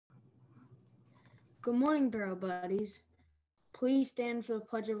Good morning, Barrel Buddies. Please stand for the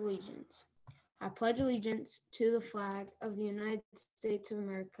Pledge of Allegiance. I pledge allegiance to the flag of the United States of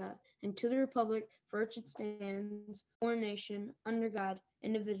America and to the republic for which it stands, one nation, under God,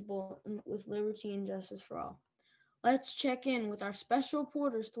 indivisible, and with liberty and justice for all. Let's check in with our special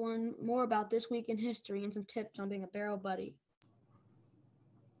reporters to learn more about this week in history and some tips on being a Barrel Buddy.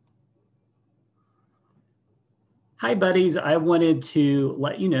 Hi, buddies. I wanted to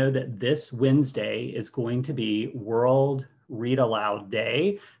let you know that this Wednesday is going to be World Read Aloud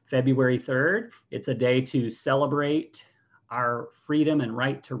Day, February 3rd. It's a day to celebrate our freedom and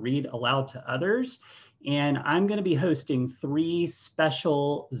right to read aloud to others. And I'm going to be hosting 3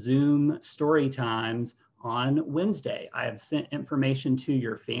 special Zoom story times on Wednesday. I have sent information to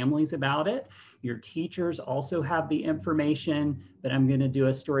your families about it. Your teachers also have the information, but I'm going to do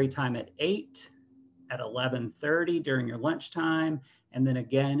a story time at 8, at 11:30 during your lunchtime, and then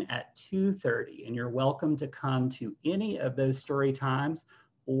again at 2:30. And you're welcome to come to any of those story times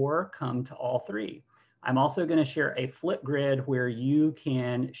or come to all 3. I'm also going to share a Flipgrid where you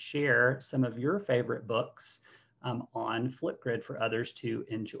can share some of your favorite books on Flipgrid for others to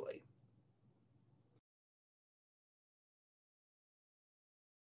enjoy.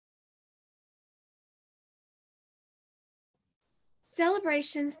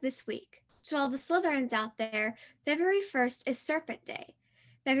 Celebrations this week. To all the Slytherins out there, February 1st is Serpent Day.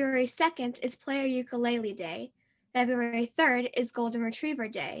 February 2nd is Player Ukulele Day. February 3rd is Golden Retriever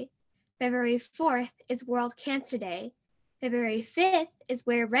Day. February 4th is World Cancer Day. February 5th is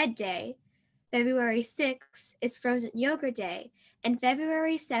Wear Red Day. February 6th is Frozen Yogurt Day. And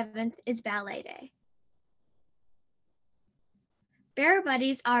February 7th is Ballet Day. Bear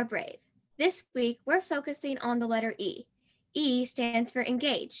Buddies are brave. This week, we're focusing on the letter E. E stands for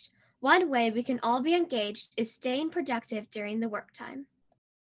engaged. One way we can all be engaged is staying productive during the work time.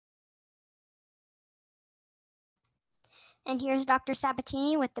 And here's Dr.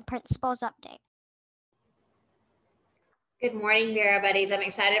 Sabatini with the principal's update. Good morning, Vera Buddies. I'm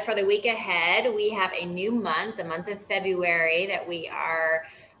excited for the week ahead. We have a new month, the month of February, that we are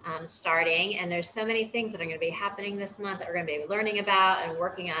starting, and there's so many things that are going to be happening this month that we're going to be learning about and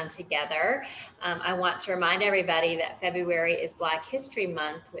working on together. I want to remind everybody that February is Black History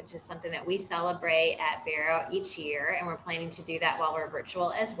Month, which is something that we celebrate at Barrow each year, and we're planning to do that while we're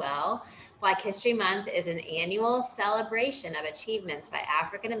virtual as well. Black History Month is an annual celebration of achievements by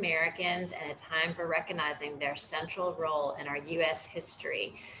African Americans and a time for recognizing their central role in our U.S.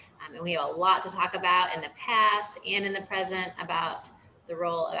 history. And we have a lot to talk about in the past and in the present about the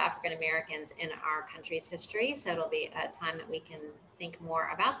role of African Americans in our country's history. So it'll be a time that we can think more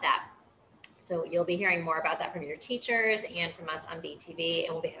about that. So you'll be hearing more about that from your teachers and from us on BTV,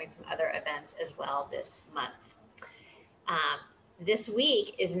 and we'll be having some other events as well this month. This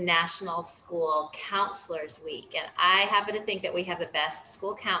week is National School Counselors Week, and I happen to think that we have the best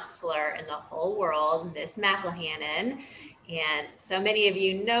school counselor in the whole world, Miss McElhannon. And so many of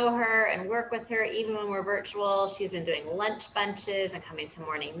you know her and work with her even when we're virtual. She's been doing lunch bunches and coming to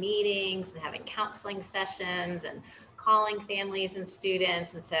morning meetings and having counseling sessions and calling families and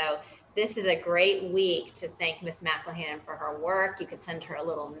students. And so this is a great week to thank Miss McElhannon for her work. You could send her a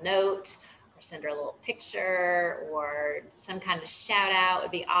little note or send her a little picture or some kind of shout out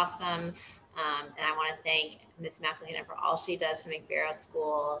would be awesome. And I want to thank Ms. McElhannon for all she does to make Barrow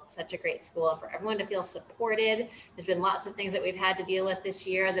School such a great school and for everyone to feel supported. There's been lots of things that we've had to deal with this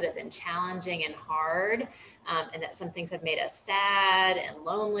year that have been challenging and hard, and that some things have made us sad and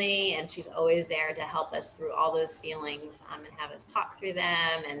lonely, and she's always there to help us through all those feelings and have us talk through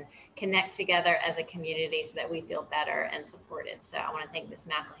them and connect together as a community so that we feel better and supported. So I want to thank Ms.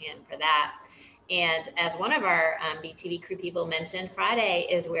 McElhannon for that. And as one of our BTV crew people mentioned, Friday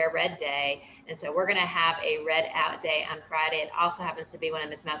is Wear Red Day. And so we're going to have a red out day on Friday. It also happens to be one of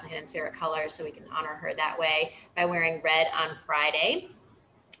Ms. McElhannon's favorite colors, so we can honor her that way by wearing red on Friday.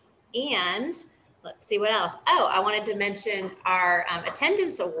 And let's see what else. Oh, I wanted to mention our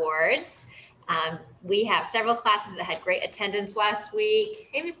attendance awards. We have several classes that had great attendance last week.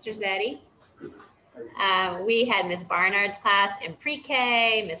 Hey, Mr. Zeddy. We had Ms. Barnard's class in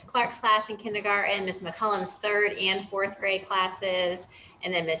pre-K, Ms. Clark's class in kindergarten, Ms. McCullum's 3rd and 4th grade classes,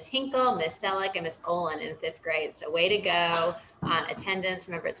 and then Ms. Hinkle, Ms. Selleck, and Ms. Olin in 5th grade. So way to go on attendance.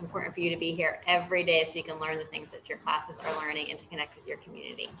 Remember, it's important for you to be here every day so you can learn the things that your classes are learning and to connect with your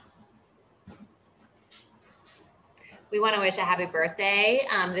community. We want to wish a happy birthday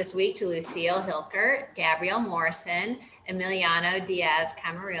this week to Lucille Hilkert, Gabrielle Morrison, Emiliano Diaz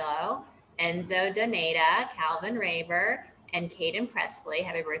Camarillo, Enzo Donata, Calvin Raver, and Caden Presley.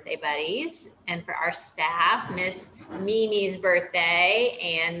 Happy birthday, buddies. And for our staff, Miss Mimi's birthday,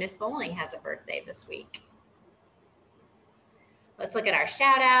 and Miss Bowling has a birthday this week. Let's look at our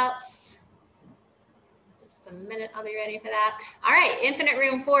shout outs. Just a minute, I'll be ready for that. All right, Infinite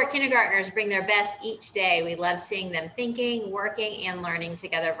Room 4 kindergartners bring their best each day. We love seeing them thinking, working, and learning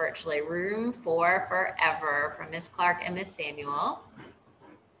together virtually. Room 4 forever from Miss Clark and Miss Samuel.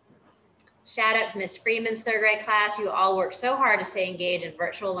 Shout out to Miss Freeman's third grade class. You all work so hard to stay engaged in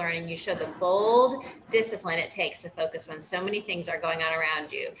virtual learning. You show the bold discipline it takes to focus when so many things are going on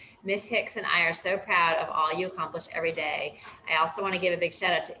around you. Miss Hicks and I are so proud of all you accomplish every day. I also want to give a big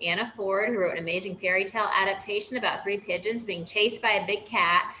shout out to Anna Ford, who wrote an amazing fairy tale adaptation about 3 pigeons being chased by a big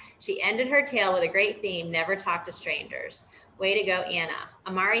cat. She ended her tale with a great theme, never talk to strangers. Way to go, Anna.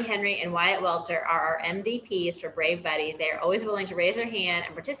 Amari Henry and Wyatt Welter are our MVPs for Brave Buddies. They are always willing to raise their hand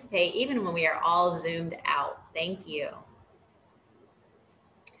and participate even when we are all zoomed out. Thank you.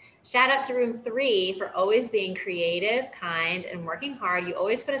 Shout out to Room 3 for always being creative, kind, and working hard. You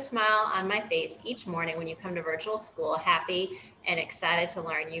always put a smile on my face each morning when you come to virtual school. Happy and excited to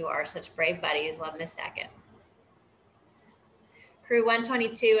learn. You are such brave buddies. Love Miss Sackett. Crew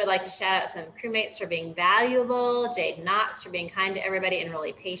 122, I'd like to shout out some crewmates for being valuable, Jade Knox for being kind to everybody and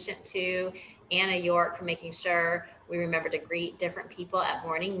really patient too, Anna York for making sure we remember to greet different people at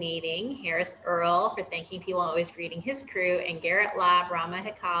morning meeting, Harris Earl for thanking people and always greeting his crew, and Garrett Lab, Rama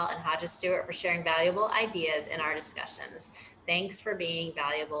Hikal, and Hodges Stewart for sharing valuable ideas in our discussions. Thanks for being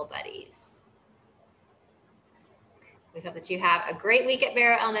valuable buddies. We hope that you have a great week at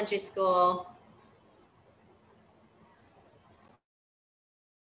Barrow Elementary School.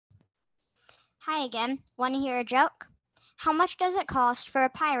 Hi again. Want to hear a joke? How much does it cost for a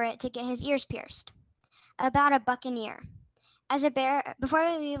pirate to get his ears pierced? About $1 an ear. As a bear, before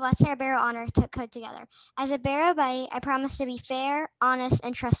we leave, let's say our Barrow honor code together. As a Barrow buddy, I promise to be fair, honest,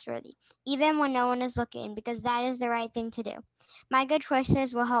 and trustworthy, even when no one is looking, because that is the right thing to do. My good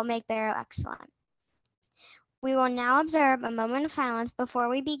choices will help make Barrow excellent. We will now observe a moment of silence before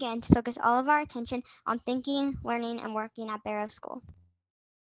we begin to focus all of our attention on thinking, learning, and working at Barrow School.